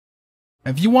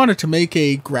If you wanted to make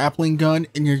a grappling gun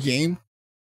in your game,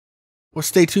 well,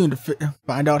 stay tuned to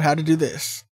find out how to do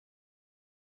this.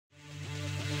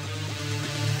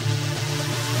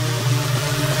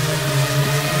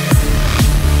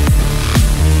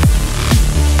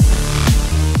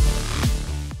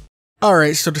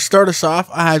 Alright, so to start us off,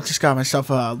 I've just got myself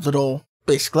a little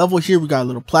basic level here. We got a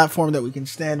little platform that we can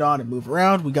stand on and move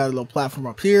around. We got a little platform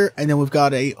up here, and then we've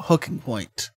got a hooking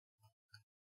point.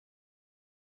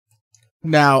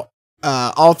 Now,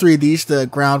 all three of these, the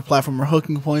ground, platform, or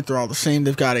hooking point, they're all the same.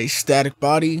 They've got a static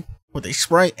body with a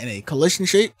sprite and a collision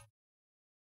shape.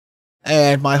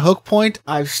 And my hook point,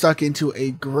 I've stuck into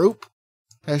a group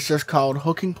that's just called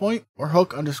hooking point, or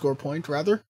hook underscore point,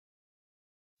 rather.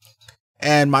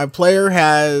 And my player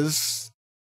has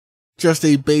just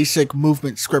a basic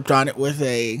movement script on it with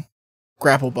a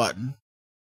grapple button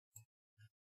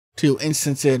to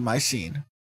instance in my scene.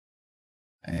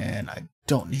 And I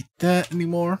don't need that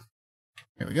anymore.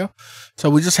 Here we go.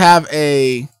 So we just have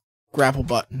a grapple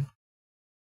button,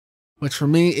 which for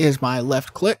me is my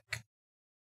left click.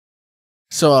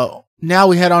 So now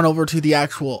we head on over to the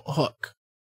actual hook.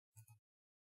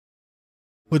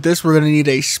 With this, we're going to need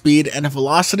a speed and a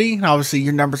velocity. And obviously,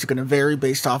 your numbers are going to vary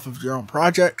based off of your own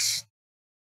projects.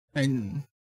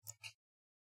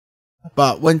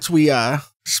 But once we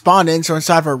spawn in, so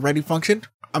inside of our ready function,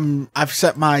 I've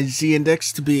set my Z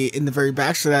index to be in the very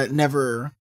back so that it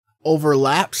never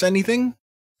overlaps anything.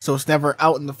 So it's never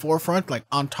out in the forefront, like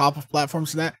on top of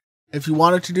platforms and that. If you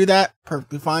wanted to do that,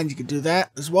 perfectly fine. You can do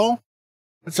that as well.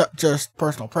 It's just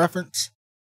personal preference.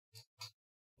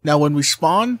 Now when we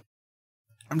spawn,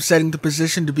 I'm setting the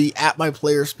position to be at my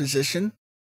player's position.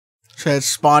 So it's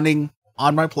spawning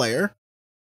on my player.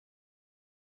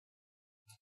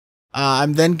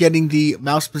 I'm then getting the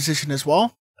mouse position as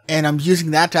well. And I'm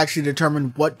using that to actually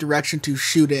determine what direction to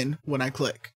shoot in when I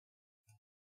click.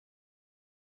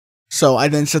 So I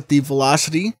then set the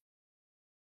velocity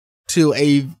to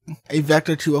a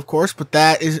vector 2, of course, but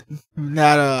that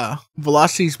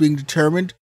velocity is being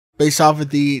determined based off of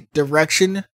the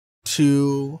direction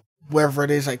to wherever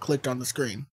it is I clicked on the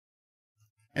screen.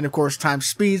 And of course, times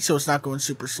speed, so it's not going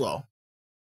super slow.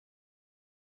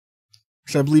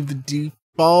 So I believe the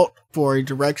default for a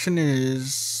direction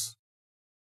is,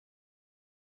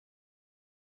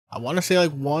 I want to say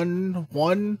like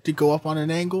 1 to go up on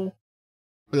an angle,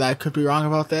 but I could be wrong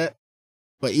about that.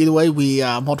 But either way, we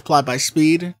multiply by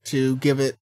speed to give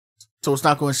it so it's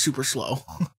not going super slow.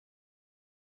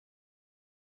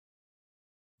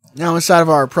 Now inside of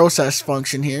our process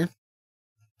function here,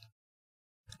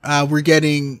 we're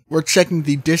checking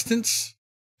the distance,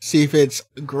 see if it's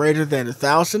greater than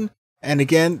 1,000. And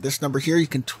again, this number here you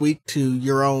can tweak to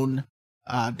your own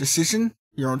decision,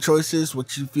 your own choices,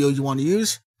 what you feel you want to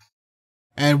use.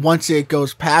 And once it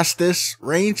goes past this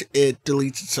range, it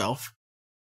deletes itself.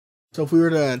 So if we were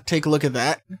to take a look at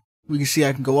that, we can see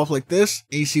I can go up like this.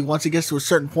 And you see once it gets to a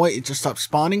certain point, it just stops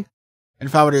spawning. And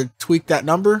if I were to tweak that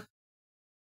number,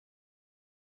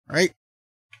 right,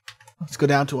 let's go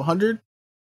down to 100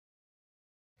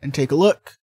 and take a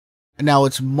look. And now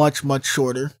it's much, much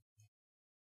shorter.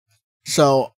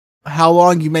 So how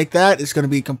long you make that is going to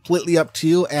be completely up to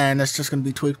you, and it's just going to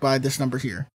be tweaked by this number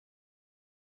here.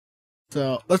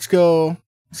 So let's go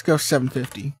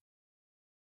 750.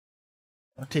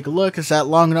 I'll take a look. Is that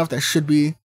long enough? That should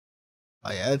be.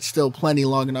 Oh yeah, it's still plenty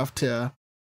long enough for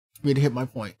me to hit my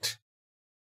point.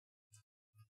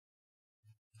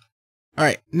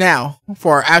 Alright, now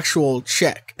for our actual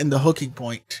check in the hooking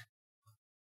point.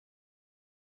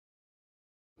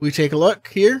 We take a look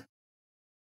here.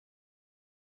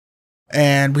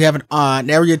 And we have an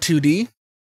area 2D.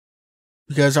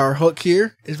 Because our hook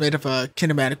here is made of a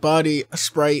kinematic body, a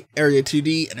sprite, area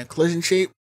 2D, and a collision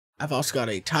shape. I've also got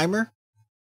a timer.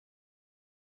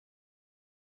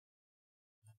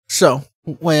 So,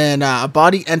 when a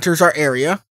body enters our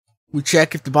area, we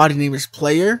check if the body name is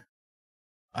player,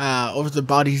 or if the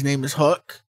body's name is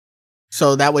hook.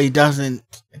 So that way it doesn't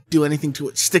do anything to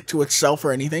it, stick to itself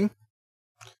or anything.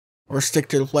 Or stick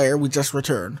to the player, we just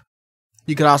return.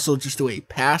 You could also just do a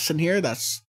pass in here,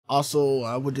 that's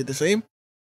also would do the same.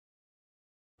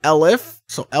 Else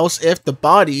if the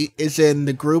body is in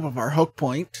the group of our hook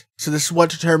point. So this is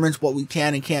what determines what we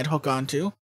can and can't hook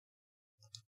onto.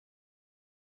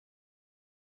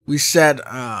 We set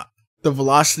the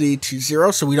velocity to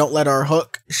 0, so we don't let our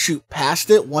hook shoot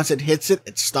past it. Once it hits it,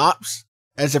 it stops,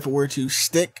 as if it were to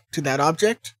stick to that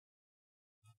object.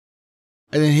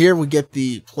 And then here we get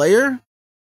the player,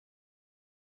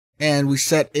 and we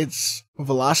set its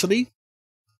velocity,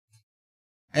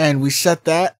 and we set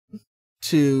that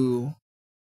to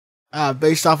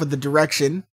based off of the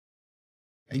direction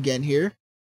again here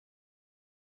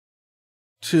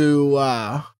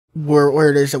to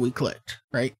where it is that we clicked,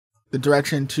 right? The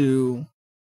direction to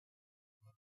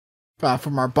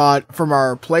from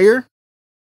our player.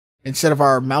 Instead of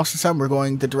our mouse and thumb, we're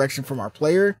going the direction from our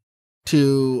player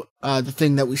to the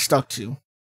thing that we stuck to.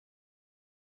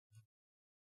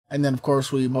 And then, of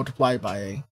course, we multiply it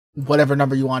by whatever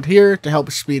number you want here to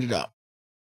help speed it up.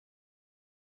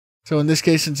 So in this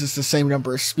case, since it's the same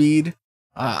number of speed,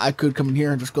 I could come in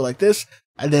here and just go like this.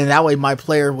 And then that way my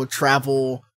player will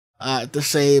travel the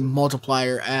same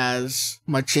multiplier as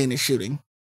my chain is shooting.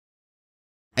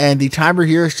 And the timer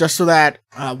here is just so that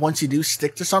once you do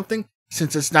stick to something,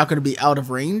 since it's not going to be out of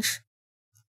range,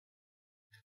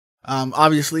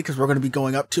 obviously, because we're going to be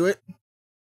going up to it,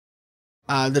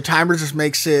 the timer just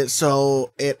makes it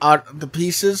so the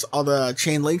pieces, all the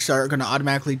chain links are going to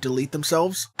automatically delete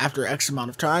themselves after X amount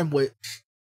of time, which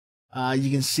you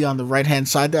can see on the right hand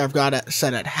side there. I've got it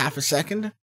set at half a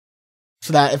second,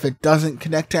 so that if it doesn't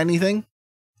connect to anything,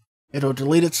 it'll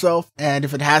delete itself, and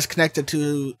if it has connected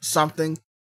to something,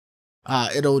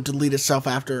 it'll delete itself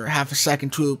after half a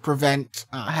second to prevent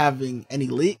having any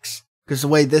leaks. Because the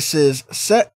way this is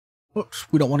set,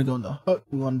 whoops, we don't want to go in the hook,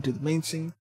 we want to do the main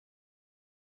scene.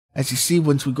 As you see,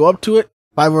 once we go up to it,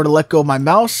 if I were to let go of my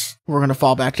mouse, we're going to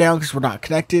fall back down because we're not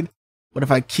connected. But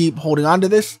if I keep holding on to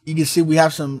this, you can see we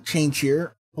have some change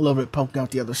here, a little bit poking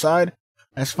out the other side.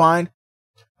 That's fine.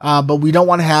 But we don't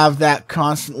want to have that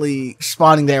constantly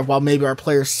spawning there while maybe our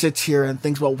player sits here and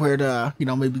thinks about where to,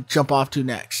 maybe jump off to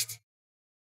next.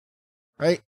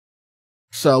 Right?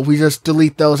 So we just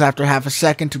delete those after half a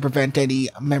second to prevent any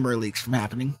memory leaks from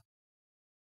happening.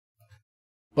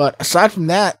 But aside from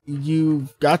that,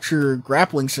 you've got your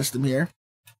grappling system here.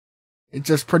 It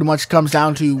just pretty much comes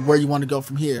down to where you want to go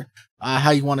from here.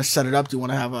 How you want to set it up. Do you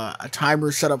want to have a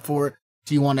timer set up for it?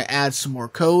 Do you want to add some more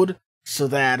code so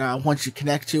that once you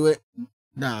connect to it,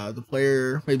 the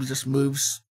player maybe just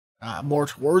moves more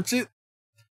towards it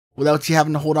without you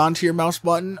having to hold on to your mouse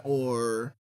button,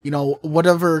 or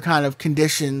whatever kind of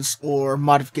conditions or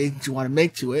modifications you want to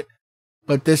make to it.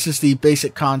 But this is the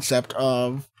basic concept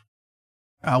of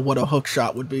what a hook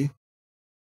shot would be.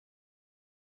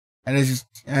 And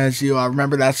as you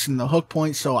remember, that's in the hook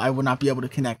point, so I will not be able to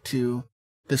connect to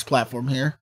this platform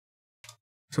here.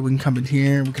 So we can come in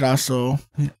here. We could also,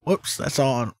 whoops, that's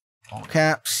all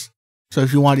caps. So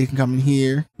if you want, you can come in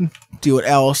here, do it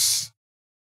else,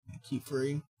 keep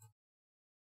free.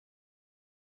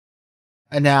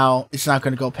 And now it's not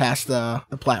going to go past the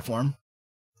platform.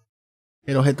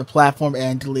 It'll hit the platform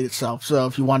and delete itself. So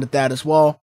if you wanted that as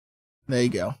well, there you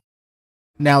go.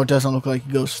 Now it doesn't look like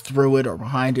it goes through it or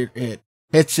behind it. It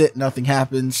hits it, nothing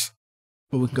happens,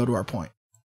 but we can go to our point.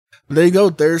 But there you go.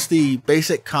 There's the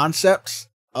basic concepts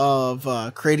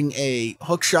of creating a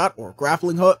hook shot or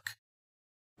grappling hook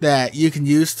that you can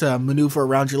use to maneuver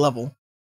around your level.